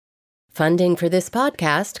Funding for this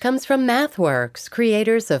podcast comes from MathWorks,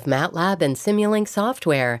 creators of MATLAB and Simulink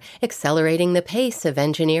software, accelerating the pace of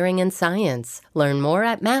engineering and science. Learn more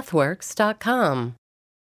at mathworks.com.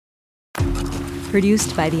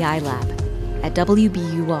 Produced by the iLab at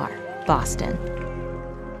WBUR, Boston.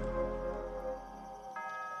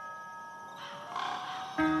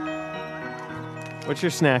 What's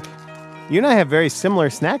your snack? You and I have very similar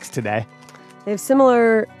snacks today. They have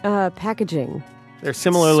similar packaging. They're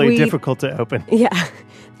similarly Sweet. difficult to open. Yeah.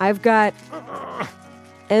 I've got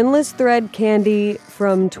Endless Thread candy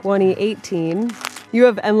from 2018. You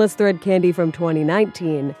have Endless Thread candy from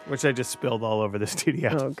 2019. Which I just spilled all over the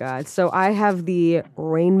studio. Oh, God. So I have the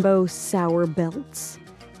Rainbow Sour Belts,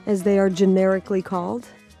 as they are generically called.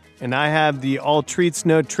 And I have the all treats,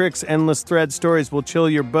 no tricks, endless thread stories will chill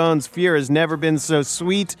your bones. Fear has never been so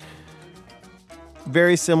sweet.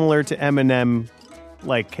 Very similar to M&M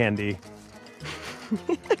like candy.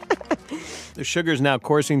 The sugar's now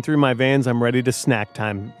coursing through my veins. I'm ready to snack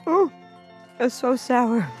time. Oh, it's so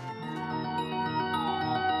sour.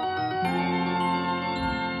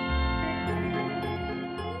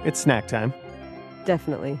 It's snack time.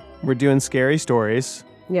 Definitely. We're doing scary stories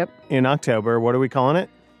Yep. in October. What are we calling it?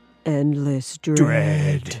 Endless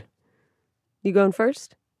Dread. You going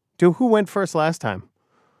first? Who went first last time?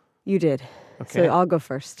 You did. Okay. So I'll go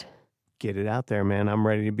first. Get it out there, man. I'm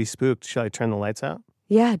ready to be spooked. Shall I turn the lights out?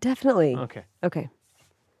 Yeah, definitely. Okay. Okay.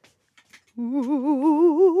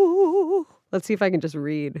 Ooh. Let's see if I can just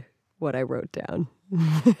read what I wrote down.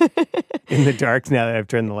 In the dark now that I've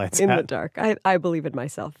turned the lights out. In the dark. I believe it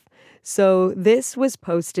myself. So this was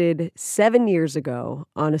posted 7 years ago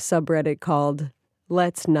on a subreddit called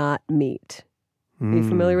Let's Not Meet. Are you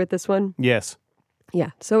familiar with this one? Yes.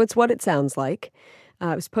 Yeah. So it's what it sounds like.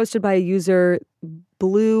 It was posted by a user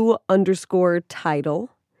blue_title.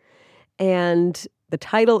 And the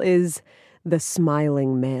title is The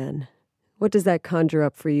Smiling Man. What does that conjure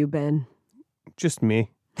up for you, Ben? Just me.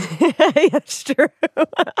 That's true.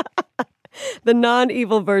 The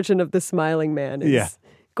non-evil version of the Smiling Man is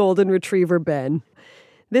Golden Retriever Ben.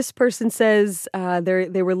 This person says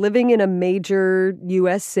they were living in a major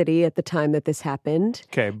U.S. city at the time that this happened.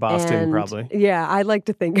 Okay, Boston probably. Yeah, I like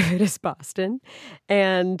to think of it as Boston.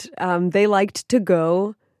 And they liked to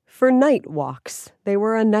go for night walks. They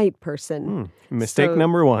were a night person. Mistake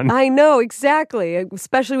number one. I know, exactly.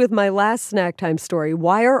 Especially with my last snack time story.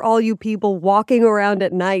 Why are all you people walking around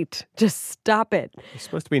at night? Just stop it. You're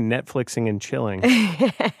supposed to be Netflixing and chilling.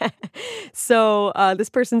 So this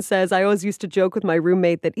person says, I always used to joke with my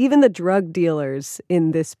roommate that even the drug dealers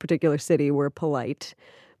in this particular city were polite.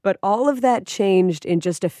 But all of that changed in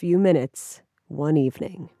just a few minutes one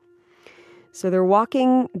evening. So they're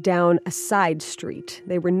walking down a side street.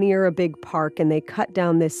 They were near a big park, and they cut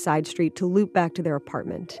down this side street to loop back to their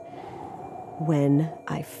apartment. When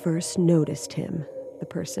I first noticed him, the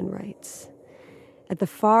person writes, at the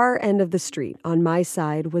far end of the street, on my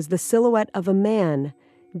side, was the silhouette of a man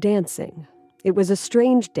dancing. It was a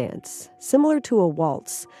strange dance, similar to a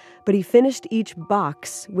waltz, but he finished each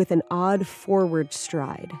box with an odd forward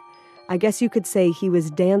stride. I guess you could say he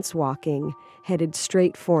was dance walking, headed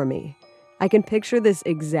straight for me. I can picture this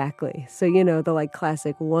exactly. So, you know, the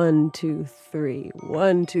classic 1, 2, 3,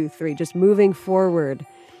 1, 2, 3, just moving forward.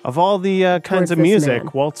 Of all the kinds of music,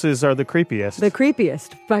 man. waltzes are the creepiest. The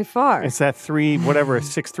creepiest, by far. It's that 3, whatever,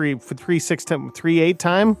 6, 3, 3, 6, 3, 8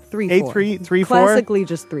 time? 3, 8, 4. 3, 3, 4? Classically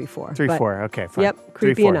just 3, 4. 3, but, 4, okay, fine. Yep,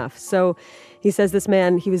 creepy 3, 4. enough. So he says this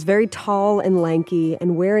man, he was very tall and lanky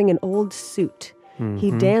and wearing an old suit. Mm-hmm. He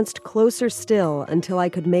danced closer still until I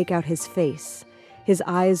could make out his face. His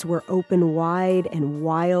eyes were open wide and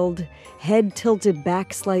wild, head tilted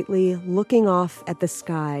back slightly, looking off at the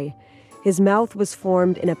sky. His mouth was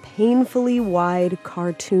formed in a painfully wide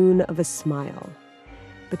cartoon of a smile.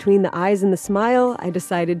 Between the eyes and the smile, I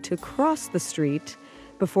decided to cross the street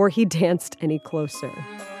before he danced any closer.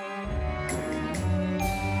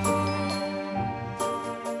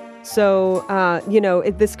 So,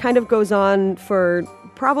 this kind of goes on for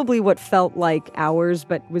probably what felt like hours,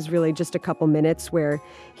 but was really just a couple minutes, where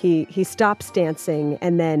he stops dancing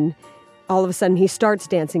and then all of a sudden he starts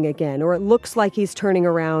dancing again, or it looks like he's turning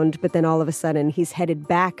around, but then all of a sudden he's headed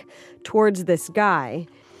back towards this guy,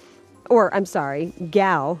 or I'm sorry,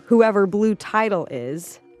 gal, whoever Blue Title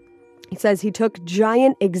is. He says he took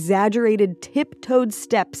giant, exaggerated, tiptoed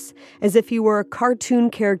steps as if he were a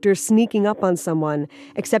cartoon character sneaking up on someone,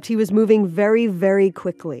 except he was moving very, very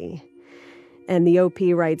quickly. And the OP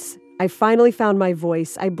writes, I finally found my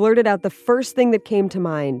voice. I blurted out the first thing that came to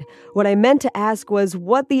mind. What I meant to ask was,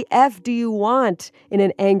 what the F do you want? In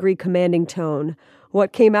an angry, commanding tone.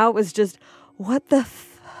 What came out was just, what the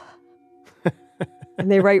f... And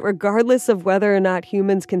they write, regardless of whether or not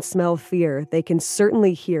humans can smell fear, they can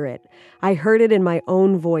certainly hear it. I heard it in my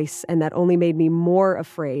own voice, and that only made me more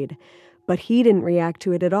afraid. But he didn't react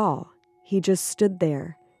to it at all. He just stood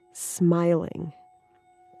there, smiling.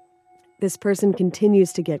 This person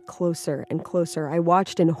continues to get closer and closer. I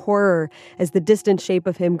watched in horror as the distant shape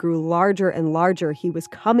of him grew larger and larger. He was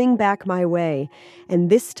coming back my way, and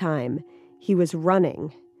this time he was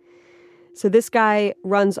running. So this guy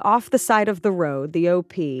runs off the side of the road, the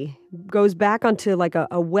OP, goes back onto like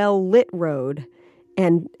a well-lit road,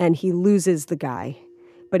 and he loses the guy.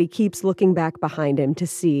 But he keeps looking back behind him to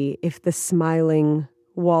see if the smiling,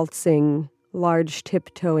 waltzing, large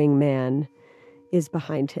tiptoeing man is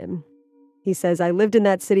behind him. He says, I lived in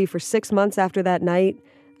that city for 6 months after that night.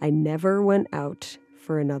 I never went out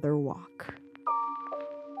for another walk.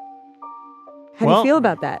 How do you feel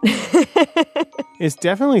about that? It's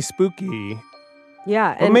definitely spooky.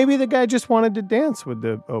 Yeah. Or maybe the guy just wanted to dance with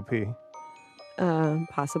the OP.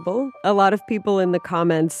 Possible. A lot of people in the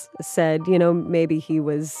comments said, maybe he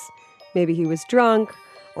was drunk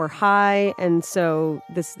or high. And so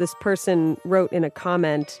this person wrote in a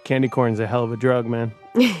comment, candy corn's a hell of a drug, man.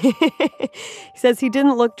 He says he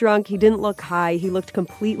didn't look drunk. He didn't look high. He looked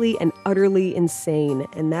completely and utterly insane.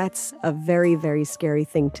 And that's a very, very scary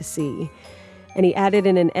thing to see. And he added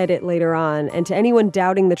in an edit later on, and to anyone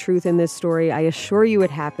doubting the truth in this story, I assure you it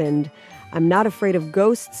happened. I'm not afraid of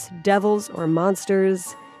ghosts, devils, or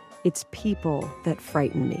monsters. It's people that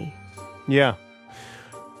frighten me. Yeah.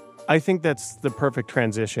 I think that's the perfect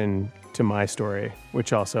transition to my story,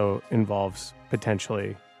 which also involves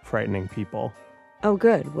potentially frightening people. Oh,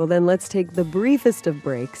 good. Well, then let's take the briefest of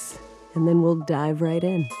breaks, and then we'll dive right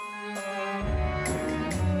in.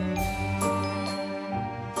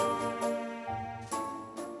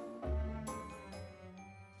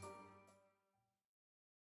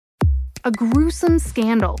 A gruesome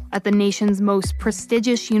scandal at the nation's most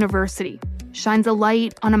prestigious university shines a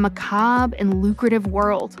light on a macabre and lucrative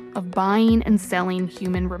world of buying and selling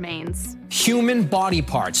human remains. Human body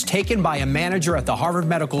parts taken by a manager at the Harvard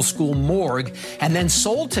Medical School morgue and then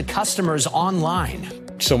sold to customers online.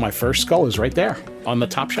 So my first skull is right there on the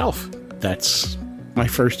top shelf. That's my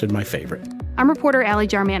first and my favorite. I'm reporter Allie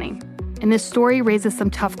Jarmanning, and this story raises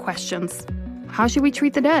some tough questions. How should we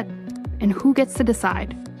treat the dead? And who gets to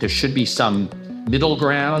decide? There should be some middle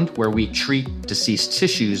ground where we treat deceased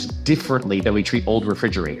tissues differently than we treat old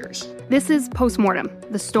refrigerators. This is Postmortem,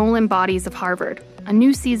 the Stolen Bodies of Harvard, a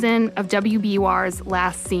new season of WBUR's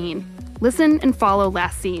Last Scene. Listen and follow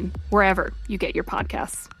Last Scene wherever you get your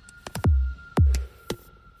podcasts.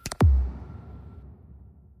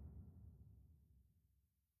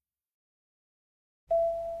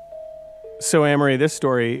 So, Amory, this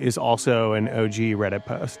story is also an OG Reddit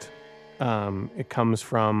post. It comes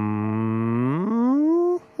from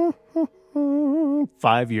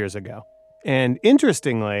 5 years ago. And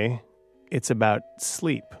interestingly, it's about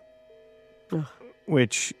sleep,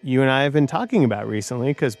 which you and I have been talking about recently,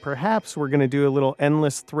 because perhaps we're going to do a little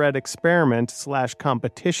endless thread experiment /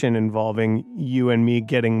 competition involving you and me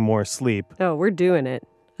getting more sleep. Oh, we're doing it.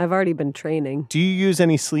 I've already been training. Do you use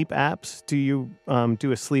any sleep apps? Do you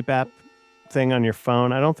do a sleep app thing on your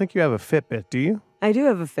phone? I don't think you have a Fitbit, do you? I do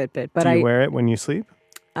have a Fitbit, but do you wear it when you sleep?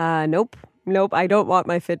 Nope. I don't want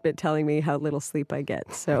my Fitbit telling me how little sleep I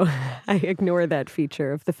get, so I ignore that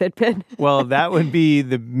feature of the Fitbit. Well, that would be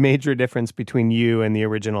the major difference between you and the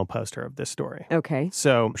original poster of this story. Okay.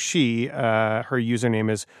 So she, her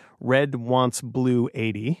username is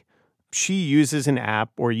RedWantsBlue80. She uses an app,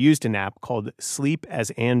 or used an app, called Sleep as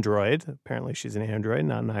Android. Apparently she's an Android,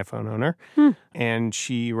 not an iPhone owner. And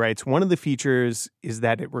she writes, one of the features is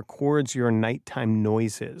that it records your nighttime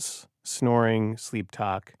noises, snoring, sleep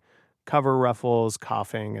talk, cover ruffles,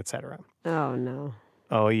 coughing, etc. Oh, no.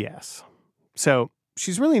 Oh, yes. So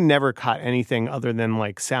she's really never caught anything other than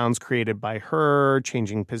like sounds created by her,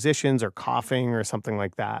 changing positions or coughing or something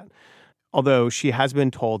like that. Although she has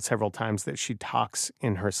been told several times that she talks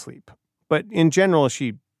in her sleep. But in general,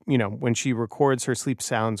 she, when she records her sleep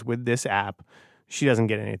sounds with this app, she doesn't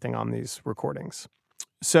get anything on these recordings.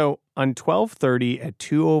 So on 12:30 at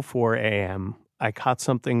 2:04 a.m., I caught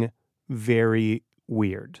something very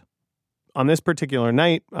weird. On this particular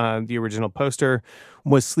night, the original poster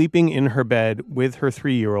was sleeping in her bed with her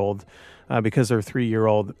 3-year-old because her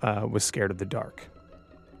 3-year-old was scared of the dark.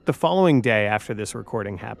 The following day after this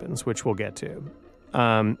recording happens, which we'll get to,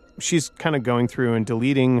 she's kind of going through and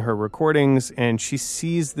deleting her recordings, and she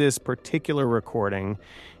sees this particular recording,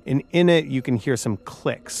 and in it you can hear some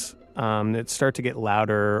clicks that start to get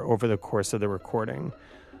louder over the course of the recording.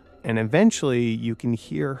 And eventually you can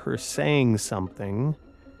hear her saying something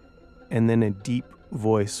and then a deep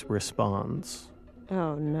voice responds.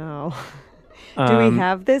 Oh, no. Do we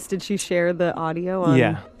have this? Did she share the audio on?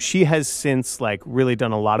 Yeah. She has since really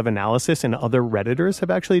done a lot of analysis, and other Redditors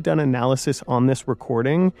have actually done analysis on this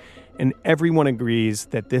recording, and everyone agrees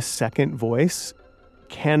that this second voice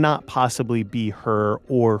cannot possibly be her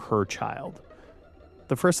or her child.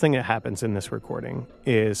 The first thing that happens in this recording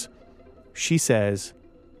is she says,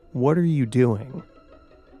 "What are you doing?"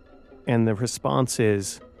 And the response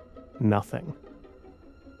is, "Nothing."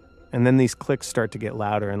 And then these clicks start to get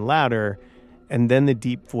louder and louder. And then the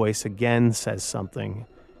deep voice again says something.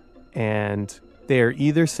 And they're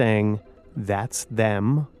either saying, "That's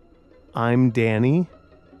them," "I'm Danny,"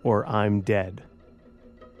 or "I'm dead."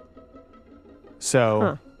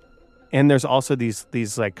 So, and there's also these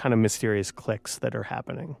kind of mysterious clicks that are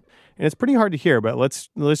happening. And it's pretty hard to hear, but let's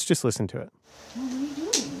just listen to it. What are you doing?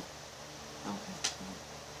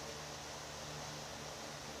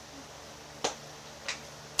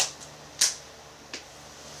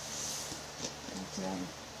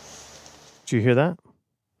 Did you hear that?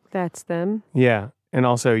 That's them? Yeah. And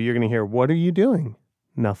also you're going to hear, "What are you doing?"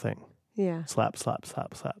 "Nothing." Yeah. Slap, slap,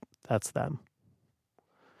 slap, slap. That's them.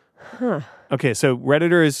 Huh. Okay, so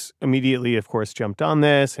Redditors immediately, of course, jumped on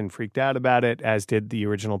this and freaked out about it, as did the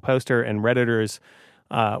original poster. And Redditors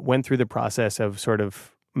went through the process of sort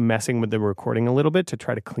of messing with the recording a little bit to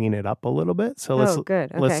try to clean it up a little bit. So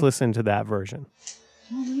let's listen to that version.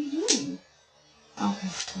 What are you doing? Okay.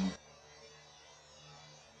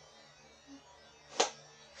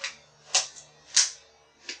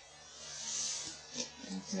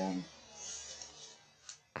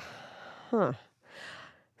 Huh.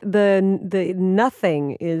 The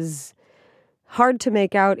nothing is hard to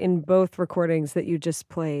make out in both recordings that you just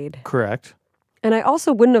played. Correct. And I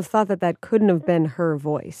also wouldn't have thought that couldn't have been her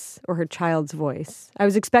voice or her child's voice. I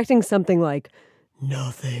was expecting something like,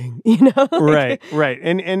 "Nothing," Right.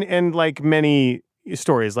 And like many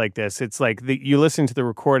stories like this, it's like you listen to the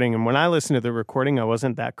recording, and when I listened to the recording, I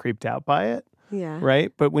wasn't that creeped out by it. Yeah.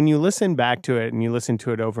 Right? But when you listen back to it and you listen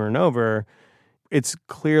to it over and over, it's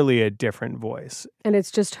clearly a different voice. And it's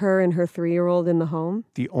just her and her 3-year-old in the home?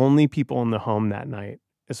 The only people in the home that night,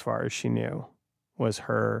 as far as she knew, was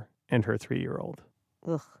her and her 3-year-old.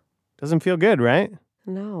 Ugh. Doesn't feel good, right?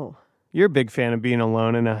 No. You're a big fan of being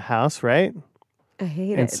alone in a house, right? I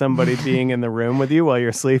hate it. And somebody being in the room with you while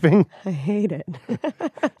you're sleeping? I hate it.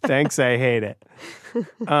 Thanks, I hate it.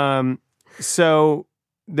 So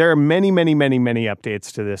there are many, many, many, many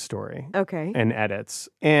updates to this story. Okay. And edits.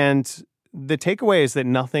 And the takeaway is that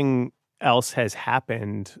nothing else has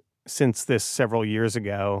happened since this several years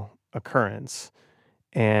ago occurrence.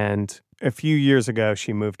 And a few years ago,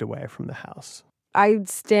 she moved away from the house. I'd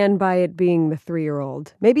stand by it being the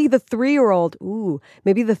 3-year-old. Maybe the 3-year-old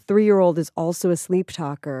is also a sleep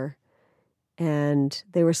talker. And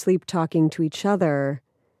they were sleep talking to each other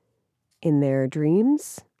in their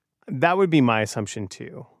dreams. That would be my assumption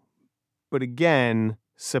too. But again,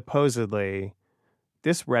 supposedly,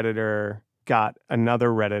 this Redditor got another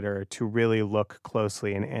Redditor to really look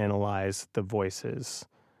closely and analyze the voices.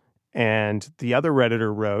 And the other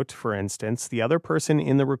Redditor wrote, for instance, "The other person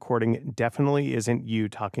in the recording definitely isn't you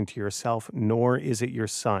talking to yourself, nor is it your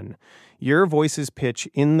son. Your voice's pitch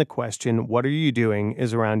in the question, 'What are you doing?'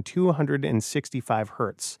 is around 265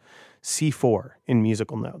 hertz, C4 in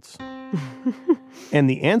musical notes. And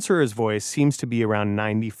the answerer's voice seems to be around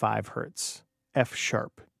 95 hertz, F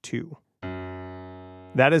sharp 2.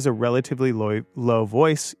 That is a relatively low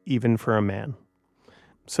voice, even for a man.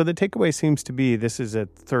 So the takeaway seems to be this is a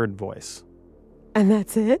third voice. And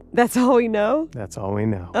that's it? That's all we know? That's all we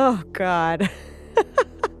know. Oh, God.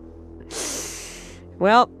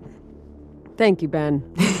 Well, thank you, Ben.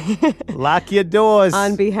 Lock your doors.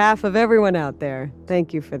 On behalf of everyone out there,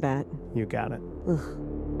 thank you for that. You got it. Ugh.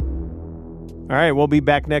 All right, we'll be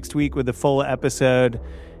back next week with a full episode.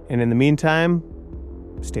 And in the meantime,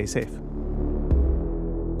 stay safe.